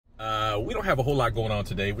We don't have a whole lot going on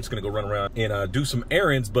today. We're just gonna go run around and do some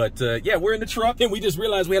errands, but yeah, we're in the truck and we just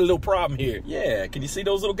realized we had a little problem here. Yeah, can you see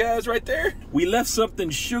those little guys right there? We left something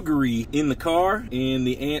sugary in the car and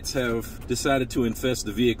the ants have decided to infest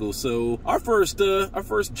the vehicle. So our first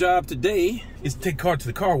job today is to take the car to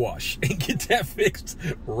the car wash and get that fixed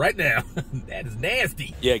right now. That is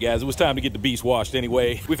nasty. Yeah, guys, it was time to get the beast washed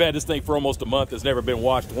anyway. We've had this thing for almost a month. It's never been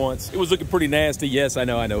washed once. It was looking pretty nasty. Yes, I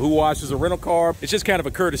know. Who washes a rental car? It's just kind of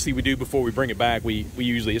a courtesy we do before we bring it back. We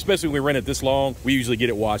usually, especially when we rent it this long, we usually get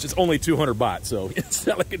it washed. It's only 200 baht, so it's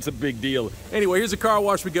not like it's a big deal. Anyway, here's a car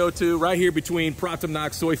wash we go to right here between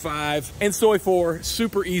Pratamnak Soi 5 and Soi 4.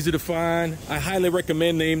 Super easy to find. I highly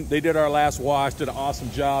recommend them. They did our last wash, did an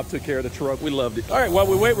awesome job, took care of the truck. We loved it. All right, while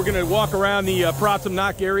we wait, we're gonna walk around the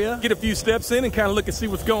Pratamnak area, get a few steps in and kind of look and see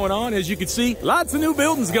what's going on. As you can see, lots of new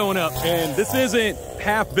buildings going up. And this isn't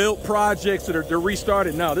half-built projects that they're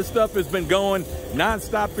restarted. No, this stuff has been going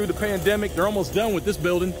non-stop through the pandemic. They're almost done with this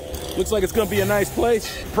building. Looks like it's gonna be a nice place.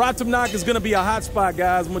 Pratamnak is gonna be a hot spot,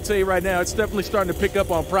 guys. I'm gonna tell you right now, it's definitely starting to pick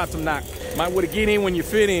up on Pratamnak. Might want to get in when you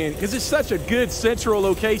fit in, because it's such a good central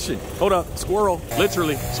location. Hold up, squirrel,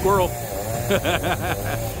 literally, squirrel.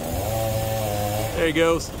 There he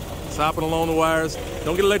goes. It's hopping along the wires.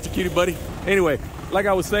 Don't get electrocuted, buddy. Anyway, like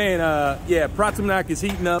I was saying, yeah, Pratamnak is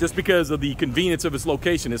heating up just because of the convenience of its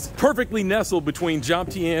location. It's perfectly nestled between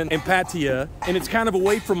Jomtien and Pattaya, and it's kind of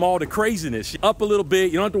away from all the craziness. Up a little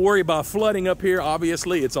bit, you don't have to worry about flooding up here.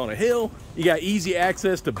 Obviously, it's on a hill. You got easy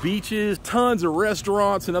access to beaches, tons of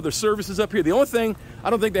restaurants and other services up here. The only thing I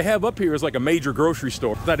don't think they have up here is like a major grocery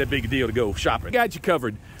store. It's not that big a deal to go shopping. Got you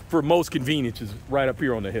covered for most conveniences right up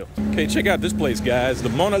here on the hill. Okay, check out this place, guys. The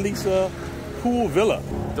Mona Lisa Pool Villa.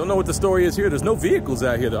 Don't know what the story is here. There's no vehicles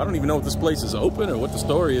out here though. I don't even know if this place is open or what the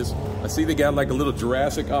story is. I see they got like a little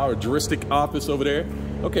Jurassic office over there.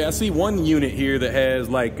 Okay, I see one unit here that has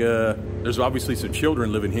like, there's obviously some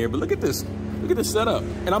children living here, but look at this. Look at this setup.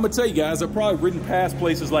 And I'm gonna tell you guys, I've probably ridden past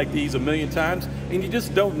places like these a million times and you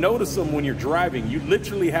just don't notice them when you're driving. You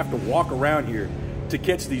literally have to walk around here to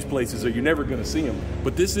catch these places or you're never gonna see them.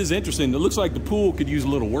 But this is interesting. It looks like the pool could use a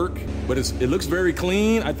little work, but it looks very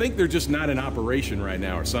clean. I think they're just not in operation right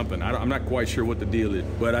now or something. I'm not quite sure what the deal is,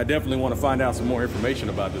 but I definitely wanna find out some more information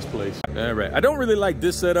about this place. All right, I don't really like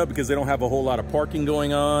this setup because they don't have a whole lot of parking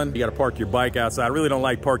going on. You gotta park your bike outside. I really don't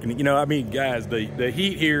like parking. You know, I mean, guys, the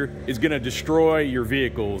heat here is gonna destroy your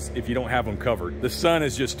vehicles if you don't have them covered. The sun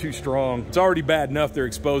is just too strong. It's already bad enough they're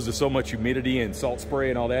exposed to so much humidity and salt spray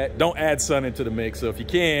and all that. Don't add sun into the mix. So if you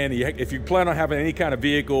can, if you plan on having any kind of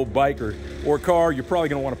vehicle, bike, or car, you're probably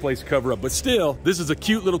gonna want a place to cover up. But still, this is a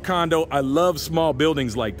cute little condo. I love small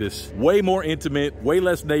buildings like this. Way more intimate, way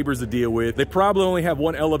less neighbors to deal with. They probably only have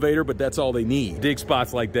one elevator, but that's all they need. Dig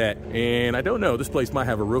spots like that. And I don't know, this place might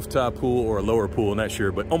have a rooftop pool or a lower pool, I'm not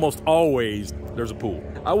sure, but almost always there's a pool.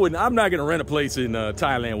 I'm not gonna rent a place in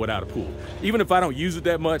Thailand without a pool. Even if I don't use it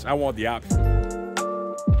that much, I want the option.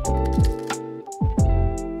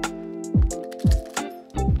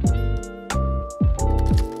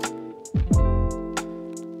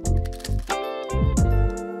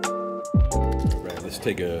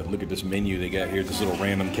 Take a look at this menu they got here. This little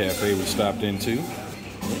random cafe we stopped into.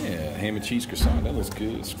 Yeah, ham and cheese croissant. That looks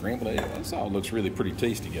good. Scrambled egg. This all looks really pretty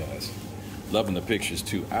tasty, guys. Loving the pictures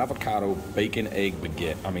too. Avocado, bacon, egg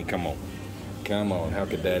baguette. I mean, come on. Come on. How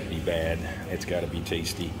could that be bad? It's got to be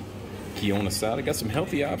tasty. Kiona salad. Got some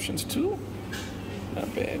healthy options too.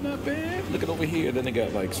 Not bad, not bad. Look at over here. Then they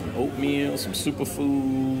got like some oatmeal, some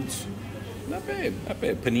superfoods. Not bad, not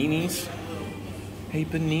bad. Paninis. Hey,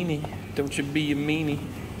 panini. Don't you be a meanie.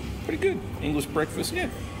 Pretty good. English breakfast, yeah.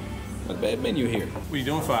 Not a bad menu here. What are you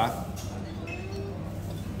doing, Fi?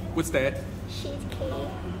 What's that? Cheesecake.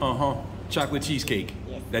 Uh-huh. Chocolate cheesecake.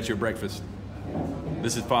 Yes. That's your breakfast.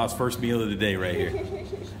 This is Fi's first meal of the day right here.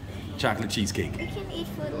 Chocolate cheesecake. We can eat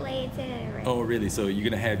food later, right? Oh, really? So you're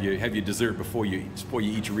gonna have your dessert before you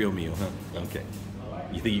eat your real meal, huh? Okay.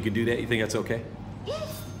 You think you can do that? You think that's okay?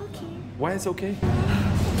 Yes, okay. Why is okay?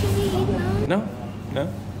 Can we eat now? No?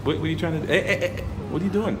 No? What are you trying to do? Hey, what are you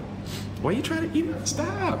doing? Why are you trying to eat it?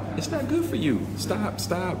 Stop. It's not good for you. Stop,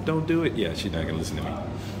 stop. Don't do it. Yeah, she's not going to listen to me.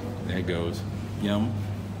 There it goes. Yum.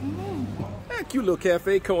 Cute little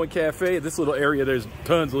cafe, Co&Caffè. This little area, there's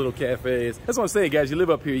tons of little cafes. That's what I'm saying, guys. You live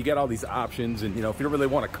up here, you got all these options, and you know, if you don't really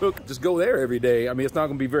want to cook, just go there every day. I mean, it's not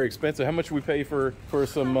going to be very expensive. How much do we pay for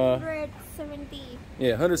some? 170.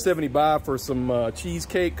 Yeah, 170 baht for some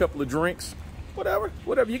cheesecake, couple of drinks.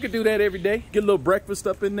 Whatever, you could do that every day. Get a little breakfast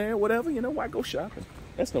up in there, whatever, you know, why go shopping?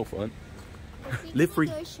 That's no fun. Live free.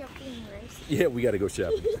 Go shopping first. Yeah, we got to go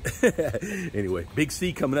shopping. Anyway, Big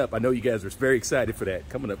C coming up. I know you guys are very excited for that.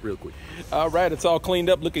 Coming up real quick. All right, it's all cleaned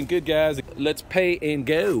up, looking good, guys. Let's pay and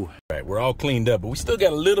go. All right, we're all cleaned up, but we still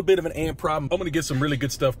got a little bit of an ant problem. I'm going to get some really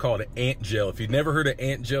good stuff called ant gel. If you've never heard of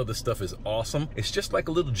ant gel, this stuff is awesome. It's just like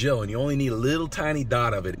a little gel, and you only need a little tiny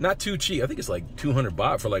dot of it. Not too cheap. I think it's like 200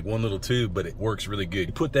 baht for like one little tube, but it works really good.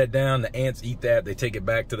 You put that down, the ants eat that. They take it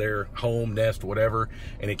back to their home, nest, whatever,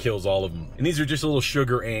 and it kills all of them. And these are just little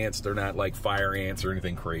sugar ants. They're not like fire ants or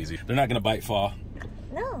anything crazy. They're not going to bite Fa.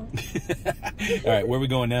 No. All right, where are we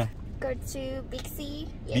going now? Go to Big C.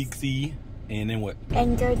 Yes. Big C, and then what?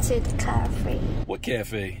 And go to the cafe. What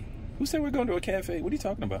cafe? Who said we're going to a cafe? What are you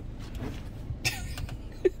talking about?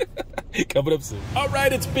 Coming up soon. All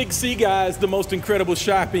right, it's Big C, guys. The most incredible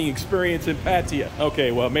shopping experience in Pattaya.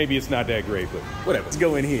 Okay, well, maybe it's not that great, but whatever. Let's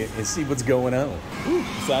go in here and see what's going on. Ooh,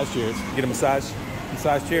 massage chairs. Get a massage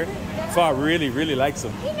chair. Fa really, really likes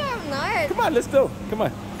them. You know I'm not. Come on, let's go. Come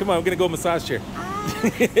on. Come on, we're going to go massage chair.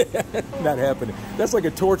 Not happening. That's like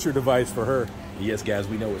a torture device for her. Yes, guys,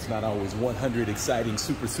 we know it's not always 100 exciting,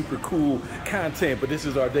 super cool content, but this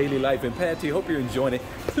is our daily life in Pattaya. Hope you're enjoying it.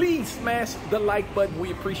 Please smash the like button.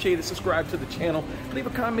 We appreciate it. Subscribe to the channel. Leave a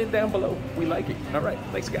comment down below. We like it. All right.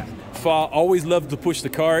 Thanks, guys. Fa always loves to push the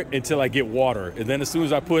cart until I get water. And then as soon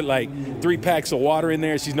as I put like 3 packs of water in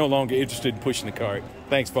there, she's no longer interested in pushing the cart.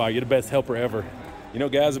 Thanks, Fa. You're the best helper ever. You know,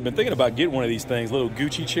 guys, I've been thinking about getting one of these things, little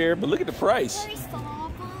Gucci chair, but look at the price.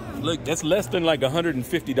 Look, that's less than like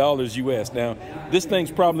 $150 US. Now, this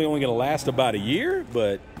thing's probably only gonna last about a year,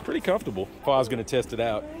 but pretty comfortable. Fa's gonna test it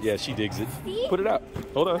out. Yeah, she digs it. Put it out.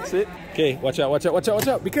 Hold on, sit. Okay, watch out, watch out, watch out, watch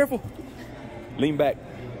out. Be careful. Lean back.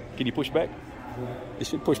 Can you push back? It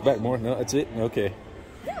should push back more. No, that's it. Okay.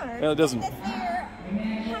 No, it doesn't.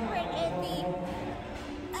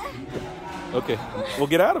 Okay, well,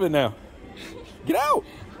 get out of it now. Get out.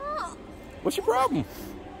 What's your problem?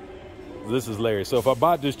 This is hilarious. So if I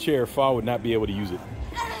bought this chair, Fa would not be able to use it.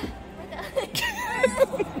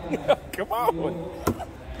 Come on.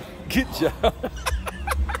 Good job.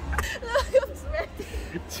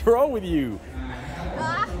 What's wrong with you?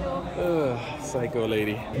 Psycho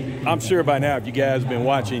lady. I'm sure by now, if you guys have been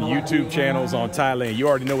watching YouTube channels on Thailand, you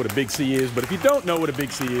already know what a Big C is. But if you don't know what a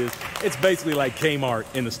Big C is, it's basically like Kmart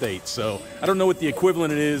in the States. So I don't know what the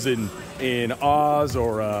equivalent it is in Oz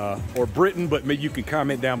or Britain, but maybe you can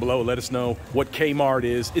comment down below. Let us know what Kmart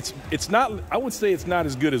is. It's not, I would say it's not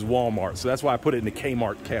as good as Walmart. So that's why I put it in the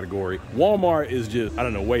Kmart category. Walmart is just, I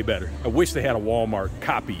don't know, way better. I wish they had a Walmart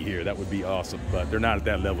copy here. That would be awesome, but they're not at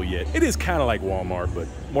that level yet. It is kind of like Walmart, but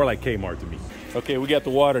more like Kmart to me. Okay, we got the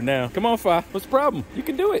water now. Come on, Fa. What's the problem? You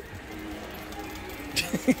can do it.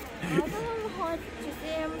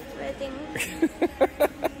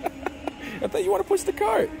 I thought you want to push the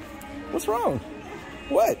cart. What's wrong?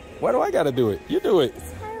 What? Why do I got to do it? You do it.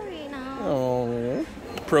 Sorry now. Oh.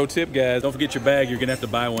 Pro tip, guys. Don't forget your bag. You're going to have to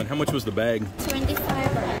buy one. How much was the bag? 25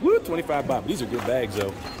 baht. Woo, 25 baht. These are good bags,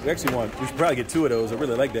 though. We should probably get 2 of those. I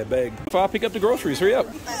really like that bag. Fa, pick up the groceries. Hurry up.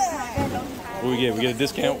 What do we get? We get a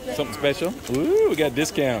discount? Something special? Ooh, we got a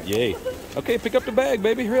discount. Yay. Okay, pick up the bag,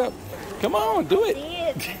 baby. Hurry up. Come on, do it.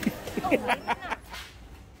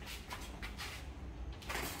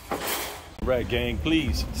 Right, gang,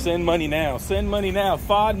 please send money now. Send money now.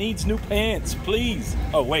 Fa needs new pants, please.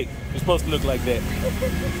 Oh, wait, you're supposed to look like that.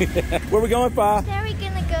 Where we going, Fa? Now we're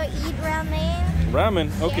gonna go eat ramen.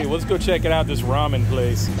 Ramen? Okay, well, let's go check it out, this ramen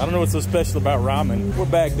place. I don't know what's so special about ramen. We're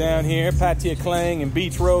back down here, Pattaya Klang and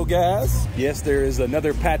Beach Road, guys. Yes, there is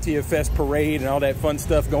another Pattaya Fest parade and all that fun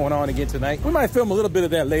stuff going on again tonight. We might film a little bit of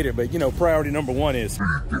that later, but you know, priority number 1 is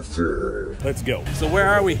let's go. So where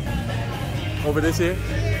are we? Over this here?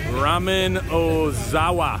 Ramen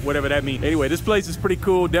Ozawa, whatever that means. Anyway, this place is pretty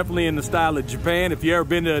cool, definitely in the style of Japan. If you've ever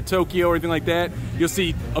been to Tokyo or anything like that, you'll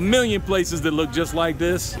see a million places that look just like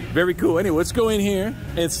this. Very cool. Anyway, let's go in here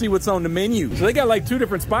and see what's on the menu. So they got like 2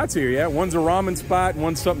 different spots here, yeah? One's a ramen spot, and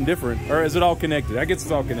one's something different. Or is it all connected? I guess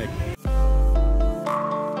it's all connected.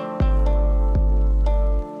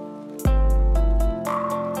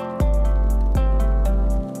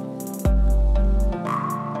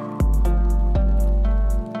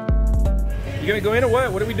 You gonna go in or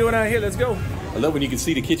what? What are we doing out here? Let's go. I love when you can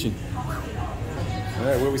see the kitchen. All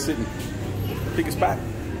right, where are we sitting? Pick a spot.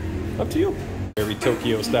 Up to you. Very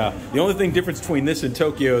Tokyo style. The only thing difference between this and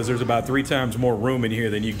Tokyo is there's about 3 times more room in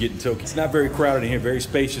here than you get in Tokyo. It's not very crowded in here, very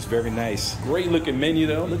spacious, very nice. Great looking menu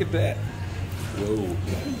though, look at that. Whoa,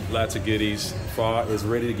 lots of goodies. Fa is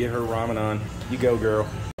ready to get her ramen on. You go, girl.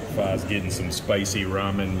 Fa's getting some spicy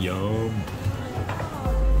ramen, yum.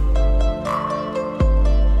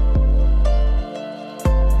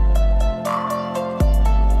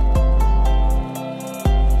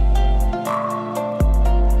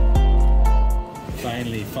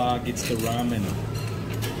 It's the ramen.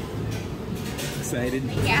 Excited?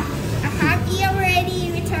 Yeah. A half year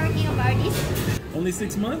already we're talking about this. Only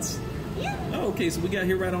 6 months? Yeah. Oh, okay, so we got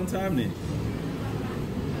here right on time then.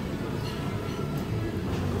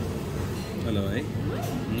 Hello, eh?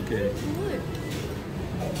 Okay. Good.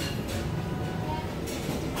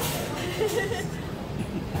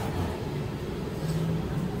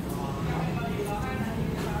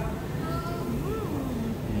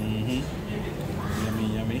 Yummy,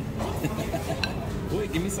 yummy.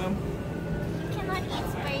 Wait, give me some. You cannot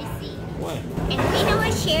eat spicy. What? And we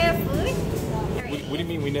never share food. What do you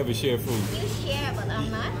mean we never share food? You share, but I'm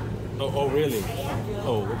not. Oh, really?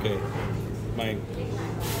 Oh, okay. Mine.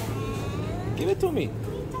 Give it to me.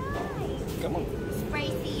 Come on.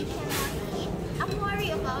 Spicy, you cannot eat. I'm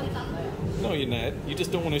worried about you. No, you're not. You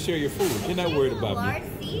just don't want to share your food. You're not worried about me.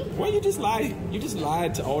 See? Why you just lie? You just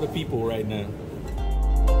lied to all the people right now.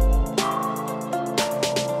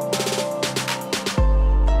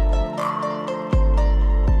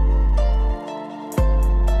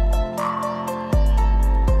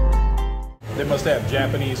 They must have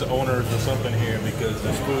Japanese owners or something here because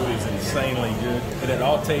this food is insanely good. And it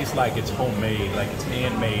all tastes like it's homemade, like it's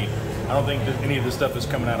handmade. I don't think that any of this stuff is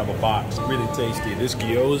coming out of a box. Really tasty. This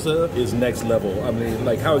gyoza is next level. I mean,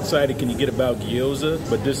 like, how excited can you get about gyoza?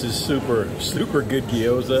 But this is super, super good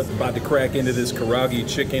gyoza. About to crack into this karaage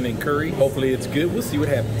chicken and curry. Hopefully it's good. We'll see what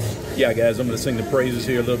happens. Yeah, guys, I'm gonna sing the praises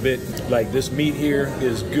here a little bit. Like, this meat here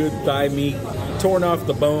is good thigh meat, torn off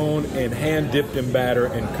the bone and hand dipped in batter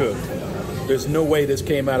and cooked. There's no way this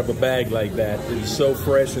came out of a bag like that. It is so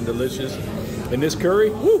fresh and delicious. And this curry,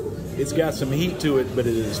 whoo, it's got some heat to it, but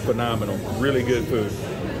it is phenomenal. Really good food.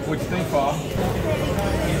 What you think, Paul?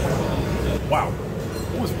 Wow.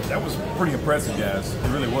 That was pretty impressive, guys. It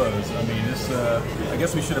really was. I mean, this, I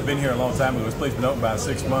guess we should have been here a long time ago. This place been open about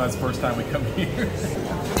 6 months, first time we come here.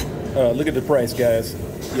 Look at the price, guys.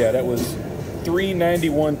 Yeah, that was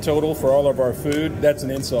 $3.91 total for all of our food. That's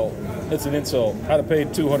an insult. It's an insult. I'd have paid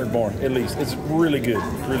 $200 more, at least. It's really good,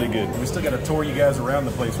 really good. We still got to tour you guys around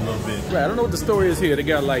the place a little bit. Right, I don't know what the story is here. They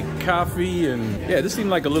got like coffee and, yeah, this seemed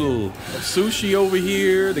like a little sushi over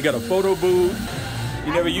here. They got a photo booth.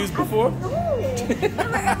 You never used before?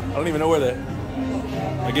 I don't even know where that.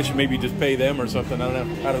 I guess you maybe just pay them or something. I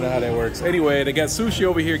don't know how that works. Anyway, they got sushi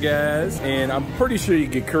over here, guys, and I'm pretty sure you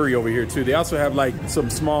get curry over here too. They also have like some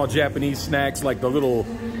small Japanese snacks, like the little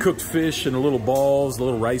cooked fish and the little balls, the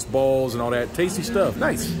little rice balls and all that tasty stuff.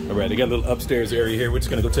 Nice. All right, they got a little upstairs area here. We're just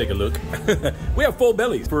gonna go take a look. We have full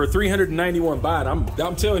bellies for 391 baht.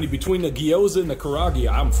 I'm telling you, between the gyoza and the karaage,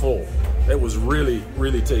 I'm full. That was really,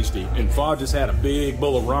 really tasty. And Fa just had a big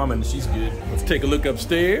bowl of ramen. She's good. Let's take a look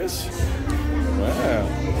upstairs. Wow,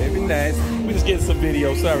 very nice. We just getting some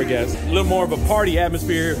video. Sorry, guys. A little more of a party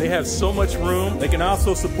atmosphere. They have so much room. They can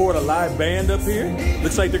also support a live band up here.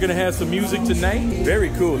 Looks like they're gonna have some music tonight. Very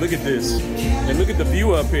cool. Look at this. And look at the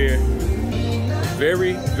view up here.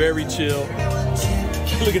 Very, very chill.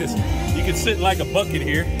 Look at this. You can sit like a bucket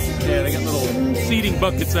here. Yeah, they got little seating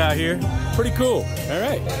buckets out here. Pretty cool. All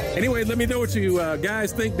right. Anyway, let me know what you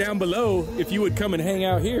guys think down below if you would come and hang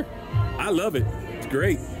out here. I love it. It's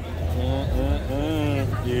great.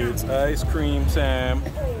 It's ice cream time.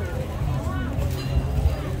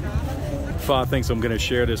 Fa thinks I'm gonna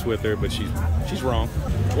share this with her, but she's wrong.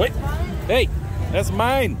 Wait, hey, that's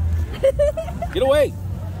mine. Get away.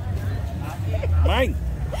 Mine.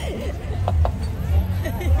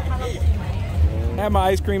 I have my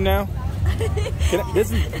ice cream now.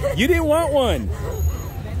 You didn't want one.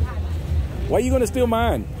 Why are you gonna steal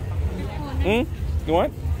mine? You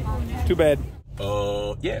want? Too bad.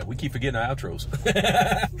 Yeah, we keep forgetting our outros.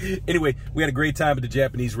 Anyway, we had a great time at the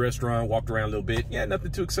Japanese restaurant, walked around a little bit. Yeah,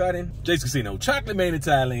 nothing too exciting. Jay's Casino, chocolate made in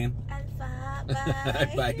Thailand.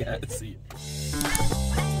 Bye. Bye, guys. See you.